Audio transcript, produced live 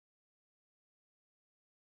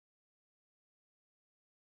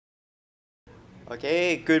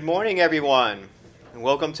Okay, good morning everyone, and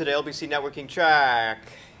welcome to the LPC networking track.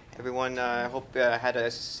 Everyone, I hope had a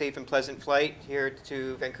safe and pleasant flight here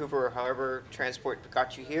to Vancouver, or however transport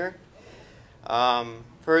got you here.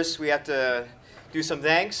 First, we have to do some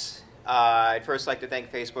thanks. I'd first like to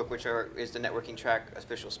thank Facebook, which is the networking track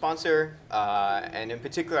official sponsor, and in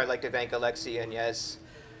particular, I'd like to thank Alexi and Yes.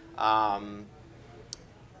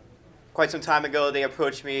 Quite some time ago, they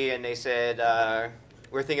approached me and they said,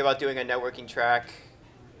 we're thinking about doing a networking track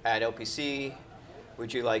at LPC.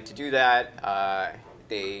 Would you like to do that?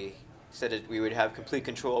 They said that we would have complete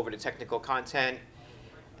control over the technical content,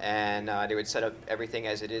 and they would set up everything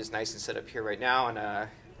as it is, nice and set up here right now. And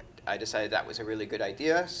I decided that was a really good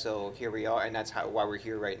idea, so here we are, and that's why we're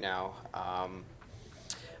here right now.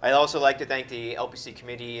 I'd also like to thank the LPC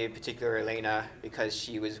committee, in particular Elena, because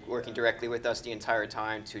she was working directly with us the entire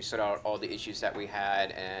time to sort out all the issues that we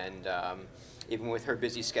had, and even with her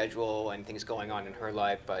busy schedule and things going on in her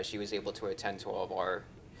life, she was able to attend to all of our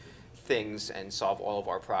things and solve all of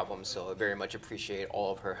our problems, so I very much appreciate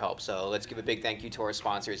all of her help. So let's give a big thank you to our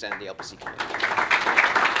sponsors and the LPC committee.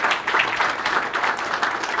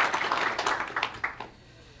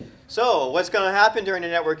 So what's going to happen during the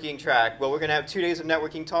networking track? Well, we're going to have 2 days of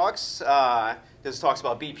networking talks. There's talks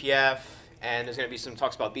about BPF, and there's going to be some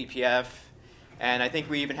talks about BPF, and I think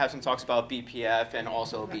we even have some talks about BPF and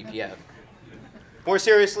also BPF. More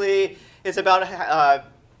seriously, it's about a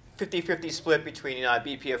 50-50 split between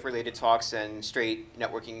BPF-related talks and straight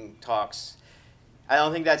networking talks. I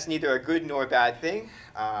don't think that's neither a good nor a bad thing.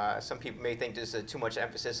 Some people may think there's too much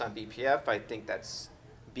emphasis on BPF. I think that's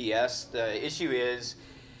BS. The issue is,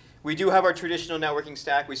 we do have our traditional networking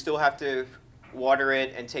stack. We still have to water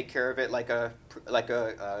it and take care of it like a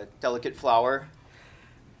delicate flower.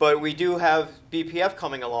 But we do have BPF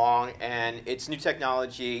coming along, and it's new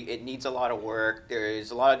technology. It needs a lot of work. There's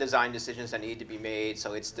a lot of design decisions that need to be made,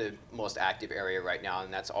 so it's the most active area right now,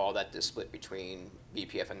 and that's all that the split between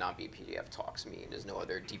BPF and non-BPF talks mean. There's no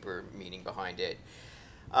other deeper meaning behind it.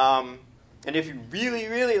 And if you really,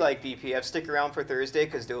 really like BPF, stick around for Thursday,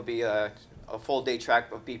 because there will be a full day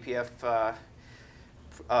track of BPF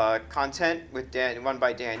content run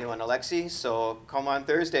by Daniel and Alexi. So come on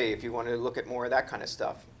Thursday if you want to look at more of that kind of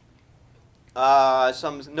stuff.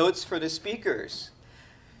 Some notes for the speakers.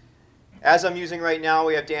 As I'm using right now,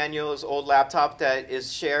 we have Daniel's old laptop that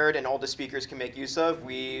is shared and all the speakers can make use of.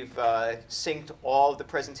 We've synced all of the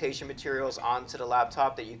presentation materials onto the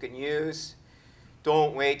laptop that you can use.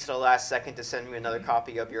 Don't wait till the last second to send me another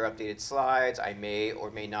copy of your updated slides. I may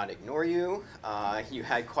or may not ignore you. You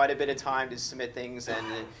had quite a bit of time to submit things, and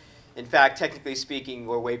in fact, technically speaking,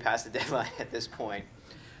 we're way past the deadline at this point.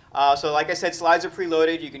 So like I said, slides are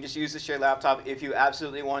preloaded. You can just use the shared laptop if you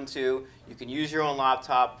absolutely want to. You can use your own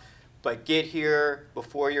laptop, but get here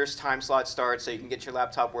before your time slot starts so you can get your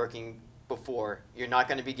laptop working before. You're not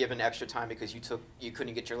going to be given extra time because you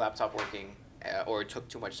couldn't get your laptop working or it took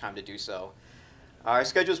too much time to do so. Our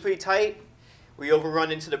schedule is pretty tight. We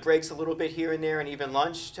overrun into the breaks a little bit here and there, and even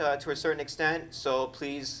lunch to a certain extent. So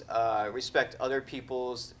please respect other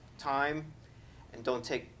people's time and don't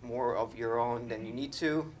take more of your own than you need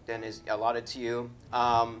to, than is allotted to you.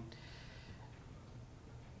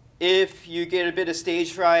 If you get a bit of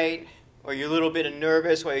stage fright or you're a little bit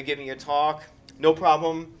nervous while you're giving your talk, no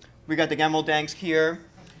problem. We got the Gamel Danks here.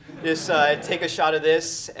 Just take a shot of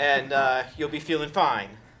this and you'll be feeling fine.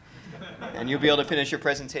 And you'll be able to finish your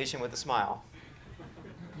presentation with a smile.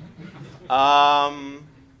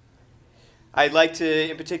 I'd like to,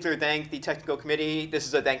 in particular, thank the technical committee. This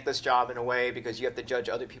is a thankless job in a way because you have to judge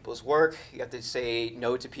other people's work. You have to say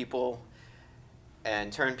no to people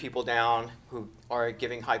and turn people down who are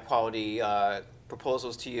giving high-quality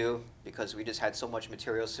proposals to you because we just had so much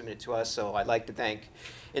material submitted to us. So I'd like to thank,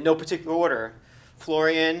 in no particular order,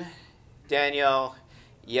 Florian, Danielle,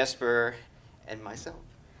 Jesper, and myself.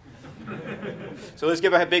 So let's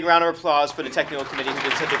give a big round of applause for the technical committee who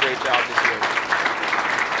did such a great job this year.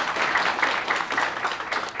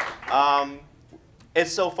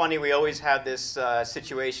 It's so funny, we always have this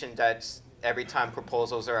situation that every time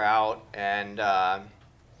proposals are out, and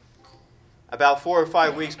about 4 or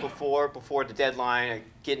 5 weeks before the deadline, I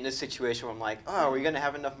get in this situation where I'm like, oh, are we going to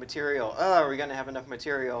have enough material? Oh, are we going to have enough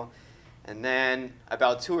material? And then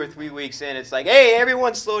about 2 or 3 weeks in, it's like, hey,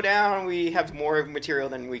 everyone slow down. We have more material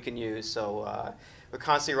than we can use. So we're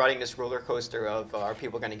constantly riding this roller coaster of are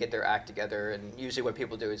people going to get their act together? And usually what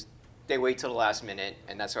people do is they wait till the last minute,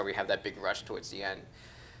 and that's why we have that big rush towards the end.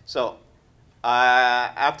 So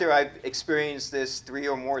after I've experienced this 3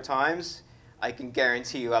 or more times, I can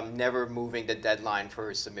guarantee you I'm never moving the deadline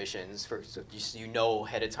for submissions, so just you know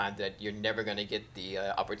ahead of time that you're never going to get the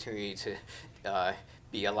opportunity to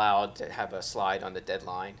be allowed to have a slide on the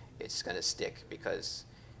deadline. It's going to stick because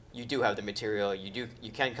you do have the material, you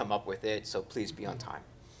can come up with it, so please be on time.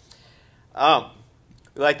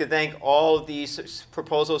 We'd like to thank all these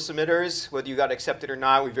proposal submitters, whether you got accepted or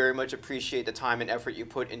not. We very much appreciate the time and effort you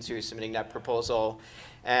put into submitting that proposal.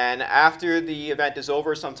 And after the event is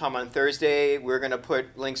over, sometime on Thursday, we're going to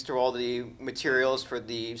put links to all the materials for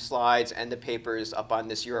the slides and the papers up on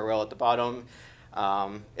this URL at the bottom.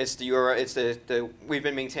 It's the URL. We've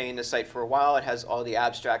been maintaining the site for a while. It has all the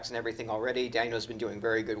abstracts and everything already. Daniel's been doing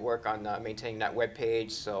very good work on maintaining that web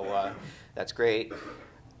page, so that's great.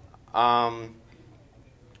 A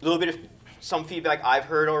little bit of some feedback I've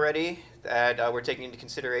heard already that we're taking into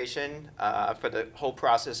consideration for the whole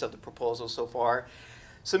process of the proposal so far.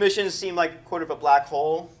 Submissions seem like sort of a black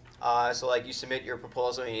hole. So like you submit your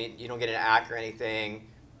proposal and you don't get an ACK or anything.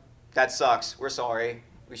 That sucks. We're sorry.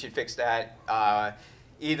 We should fix that.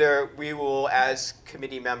 Either we will, as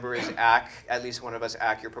committee members, at least one of us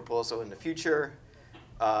ACK your proposal in the future,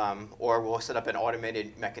 or we'll set up an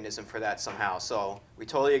automated mechanism for that somehow. So we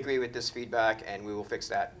totally agree with this feedback, and we will fix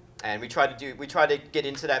that. And we try to get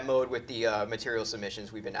into that mode with the material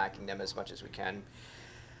submissions. We've been ACKing them as much as we can.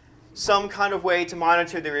 Some kind of way to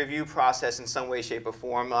monitor the review process in some way, shape, or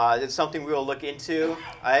form. It's something we will look into.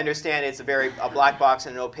 I understand it's a black box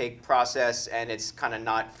and an opaque process, and it's kind of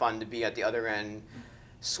not fun to be at the other end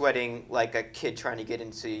sweating like a kid trying to get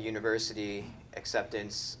into university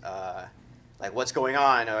acceptance. Like, what's going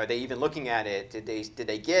on? Are they even looking at it? Did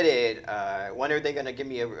they get it? When are they going to give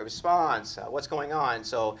me a response? What's going on?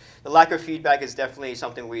 So the lack of feedback is definitely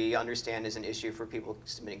something we understand is an issue for people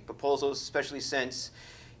submitting proposals, especially since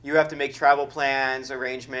you have to make travel plans,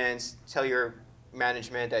 arrangements, tell your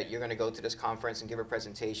management that you're going to go to this conference and give a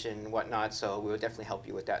presentation and whatnot. So we will definitely help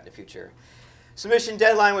you with that in the future. Submission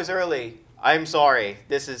deadline was early. I'm sorry.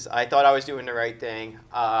 I thought I was doing the right thing.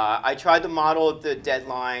 I tried to model the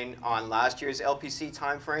deadline on last year's LPC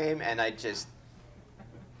timeframe, and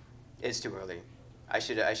it's too early. I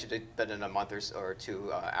should have done it a month or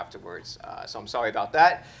two afterwards. So I'm sorry about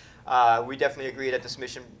that. We definitely agree that the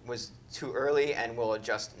submission was too early, and we'll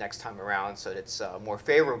adjust next time around so that it's more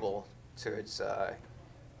favorable to its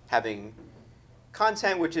having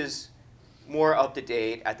content which is more up to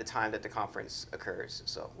date at the time that the conference occurs.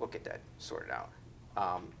 So we'll get that sorted out.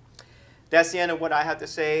 That's the end of what I have to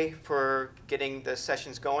say for getting the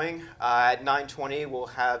sessions going. At 9:20, we'll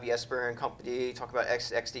have Jesper and company talk about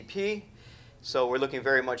XDP. So we're looking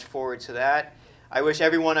very much forward to that. I wish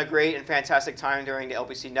everyone a great and fantastic time during the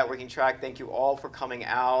LPC networking track. Thank you all for coming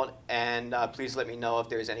out, and please let me know if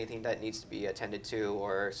there's anything that needs to be attended to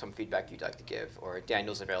or some feedback you'd like to give, or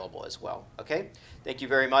Daniel's available as well. Okay? Thank you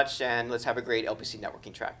very much, and let's have a great LPC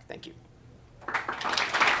networking track. Thank you.